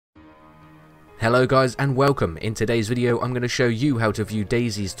Hello guys and welcome. In today's video I'm going to show you how to view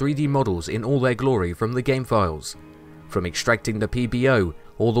DayZ's 3D models in all their glory from the game files. From extracting the PBO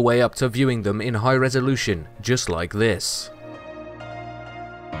all the way up to viewing them in high resolution, just like this.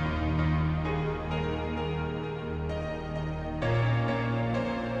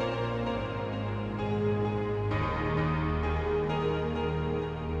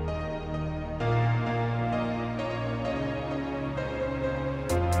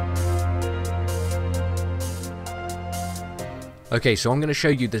 Okay, so I'm going to show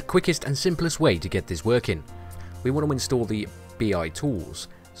you the quickest and simplest way to get this working. We want to install the BI tools.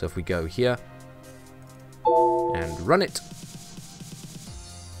 So if we go here and run it,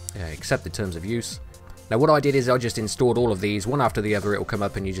 accept the terms of use. Now what I did is I just installed all of these one after the other. It will come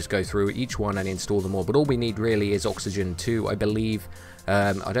up and you just go through each one and install them all. But all we need really is Oxygen2, I believe.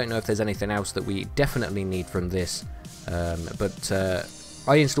 I don't know if there's anything else that we definitely need from this, but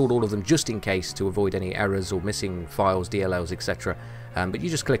I installed all of them just in case to avoid any errors or missing files, DLLs, etc. But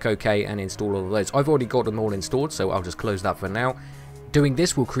you just click OK and install all of those. I've already got them all installed, so I'll just close that for now. Doing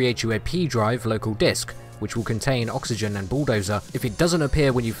this will create you a P drive local disk, which will contain Oxygen and Buldozer. If it doesn't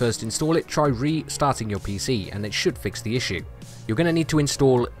appear when you first install it, try restarting your PC and it should fix the issue. You're going to need to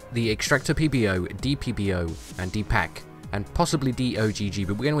install the ExtractPbo, DePBO and DPAC, and possibly DOGG,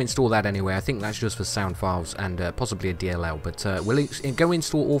 but we're going to install that anyway. I think that's just for sound files and possibly a DLL, but we'll go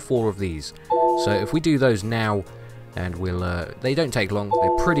install all four of these. So if we do those now, and they don't take long,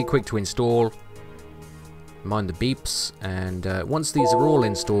 they're pretty quick to install, mind the beeps, and once these are all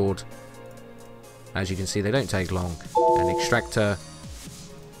installed, as you can see they don't take long, and Extractor,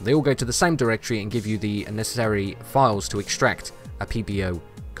 they all go to the same directory and give you the necessary files to extract a PBO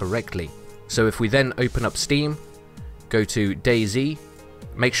correctly. So if we then open up Steam, go to DayZ,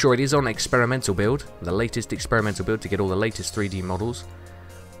 make sure it is on experimental build, the latest experimental build to get all the latest 3D models.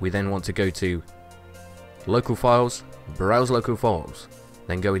 We then want to go to local files, browse local files,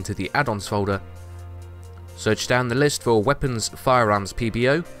 then go into the addons folder, search down the list for weapons, firearms,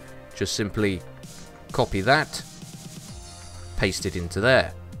 PBO, just simply copy that, paste it into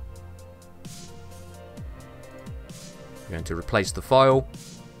there. We're going to replace the file.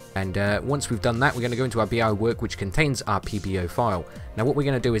 And once we've done that, we're going to go into our BI work, which contains our PBO file. Now what we're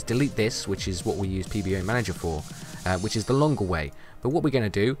going to do is delete this, which is what we use PBO Manager for, which is the longer way. But what we're going to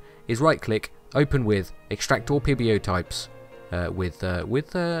do is right click, open with, extract all PBO types with the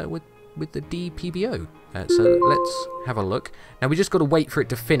DePBO. So let's have a look. Now we just got to wait for it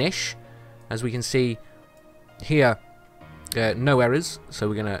to finish. As we can see here, no errors, so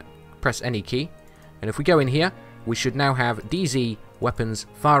we're going to press any key. And if we go in here, we should now have DayZ, weapons,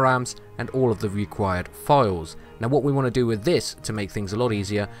 firearms, and all of the required files. Now what we want to do with this to make things a lot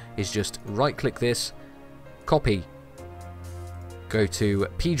easier is just right click this, copy, go to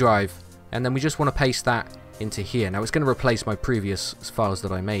P drive, and then we just want to paste that into here. Now it's going to replace my previous files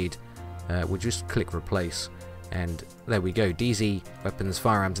that I made. We'll just click replace, and there we go, DayZ, weapons,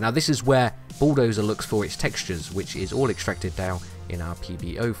 firearms. Now this is where Buldozer looks for its textures, which is all extracted down in our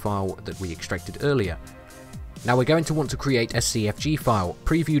PBO file that we extracted earlier. Now we're going to want to create a CFG file,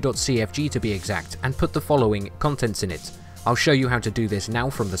 preview.cfg to be exact, and put the following contents in it. I'll show you how to do this now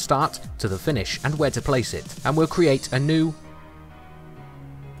from the start to the finish and where to place it. And we'll create a new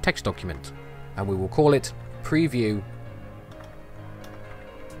text document and we will call it preview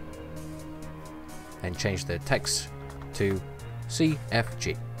and change the text to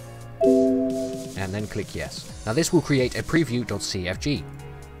CFG. And then click yes. Now this will create a preview.cfg.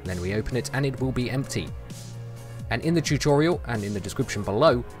 Then we open it and it will be empty. And in the tutorial and in the description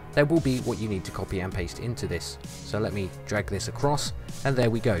below, there will be what you need to copy and paste into this. So let me drag this across, and there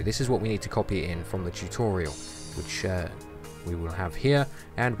we go. This is what we need to copy in from the tutorial, which we will have here,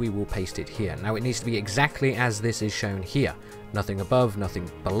 and we will paste it here. Now it needs to be exactly as this is shown here. Nothing above, nothing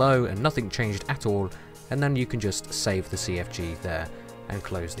below, and nothing changed at all. And then you can just save the CFG there and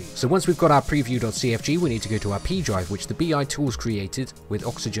close these. So once we've got our preview.cfg, we need to go to our P drive, which the BI tools created with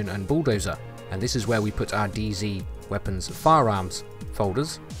Oxygen and Buldozer. And this is where we put our DayZ, weapons, firearms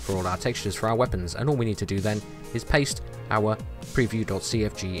folders for all our textures for our weapons. And all we need to do then is paste our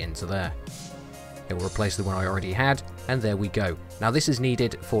preview.cfg into there. It will replace the one I already had, and there we go. Now this is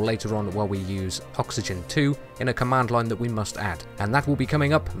needed for later on while we use Oxygen2 in a command line that we must add. And that will be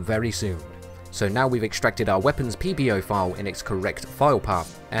coming up very soon. So now we've extracted our weapons PBO file in its correct file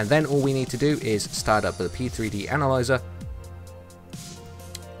path. And then all we need to do is start up the P3D Analyzer,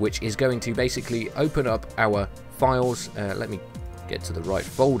 which is going to basically open up our files. Let me get to the right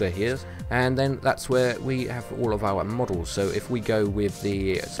folder here, and then that's where we have all of our models. So if we go with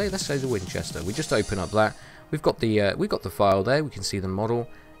the, let's say the Winchester, we just open up that. We've got the file there. We can see the model,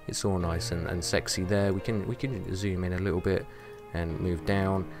 it's all nice and sexy there. We can zoom in a little bit and move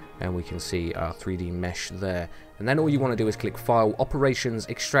down, and we can see our 3D mesh there. And then all you want to do is click File, Operations,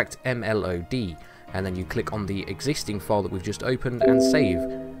 Extract MLOD, and then you click on the existing file that we've just opened and save,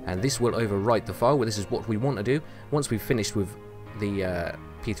 and this will overwrite the file. Well, this is what we want to do. Once we've finished with the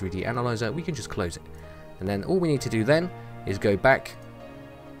P3D Analyzer, we can just close it, and then all we need to do then is go back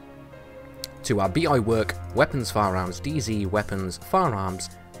to our BI work, Weapons, Firearms, DayZ, Weapons, Firearms,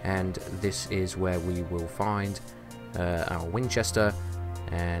 and this is where we will find our Winchester,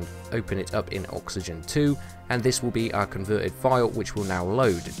 and open it up in Oxygen2, and this will be our converted file, which will now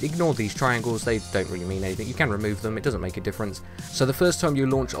load. Ignore these triangles, they don't really mean anything. You can remove them, it doesn't make a difference. So the first time you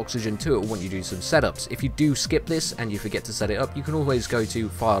launch Oxygen2, it will want you to do some setups. If you do skip this and you forget to set it up, you can always go to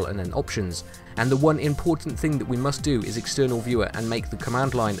File and then Options. And the one important thing that we must do is External Viewer and make the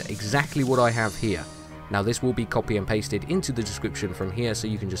command line exactly what I have here. Now this will be copy and pasted into the description from here, so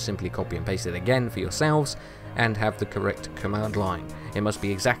you can just simply copy and paste it again for yourselves and have the correct command line. It must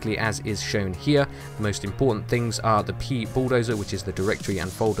be exactly as is shown here. The most important things are the P Buldozer, which is the directory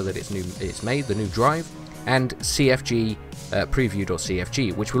and folder that it's made, the new drive, and CFG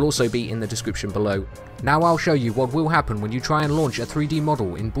preview.cfg, which will also be in the description below. Now I'll show you what will happen when you try and launch a 3D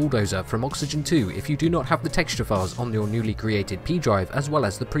model in Buldozer from Oxygen2 if you do not have the texture files on your newly created P drive as well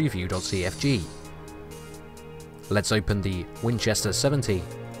as the preview.cfg. Let's open the Winchester 70.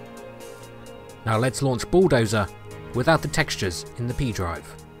 Now let's launch Buldozer without the textures in the P drive.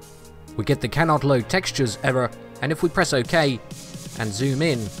 We get the cannot load textures error, and if we press OK and zoom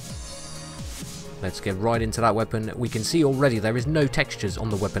in, let's get right into that weapon. We can see already there is no textures on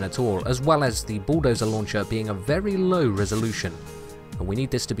the weapon at all, as well as the Buldozer launcher being a very low resolution. And we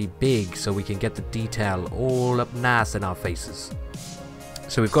need this to be big so we can get the detail all up nice in our faces.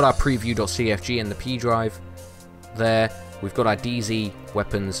 So we've got our preview.cfg in the P drive there. We've got our DayZ,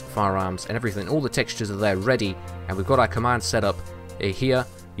 Weapons, Firearms, and everything. All the textures are there ready, and we've got our command set up here.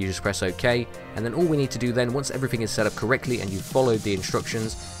 You just press OK, and then all we need to do then, once everything is set up correctly and you've followed the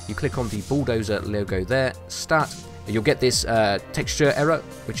instructions, you click on the Buldozer logo there, start. You'll get this texture error,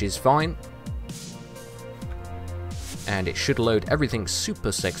 which is fine, and it should load everything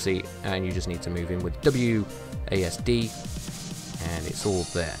super sexy, and you just need to move in with WASD, and it's all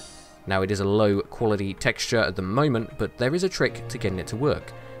there. Now it is a low quality texture at the moment, but there is a trick to getting it to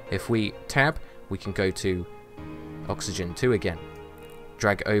work. If we tab, we can go to Oxygen2 again,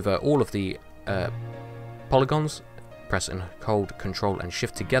 drag over all of the polygons, press and hold Control and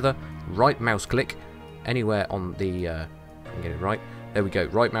Shift together, right mouse click anywhere on the, if I can get it right, there we go,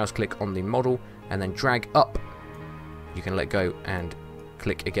 right mouse click on the model, and then drag up. You can let go and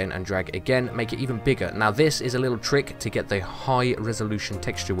click again and drag again, make it even bigger. Now this is a little trick to get the high resolution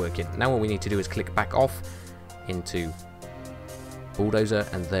texture working. Now what we need to do is click back off into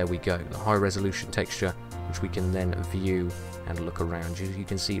Buldozer, and there we go, the high resolution texture, which we can then view and look around. You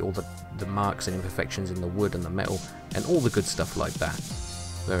can see all the marks and imperfections in the wood and the metal and all the good stuff like that.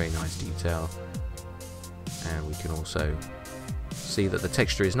 Very nice detail. And we can also see that the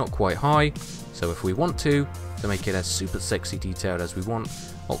texture is not quite high, so if we want to make it as super sexy detailed as we want,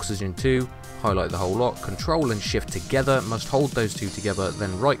 Oxygen2, highlight the whole lot, Control and Shift together, must hold those two together,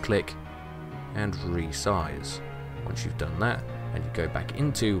 then right click and resize. Once you've done that and you go back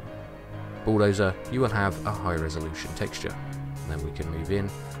into Buldozer, you will have a high resolution texture. And then we can move in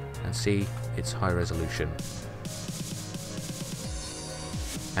and see its high resolution,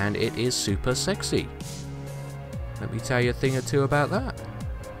 and it is super sexy. Let me tell you a thing or two about that.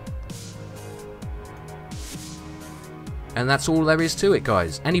 And that's all there is to it,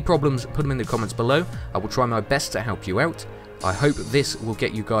 guys. Any problems, put them in the comments below. I will try my best to help you out. I hope this will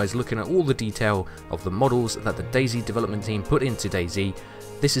get you guys looking at all the detail of the models that the DayZ development team put into DayZ.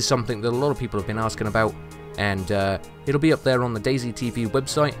 This is something that a lot of people have been asking about, and it'll be up there on the DayZ TV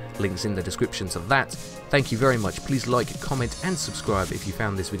website. Links in the description to that. Thank you very much. Please like, comment, and subscribe if you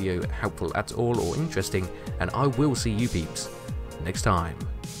found this video helpful at all or interesting, and I will see you peeps next time.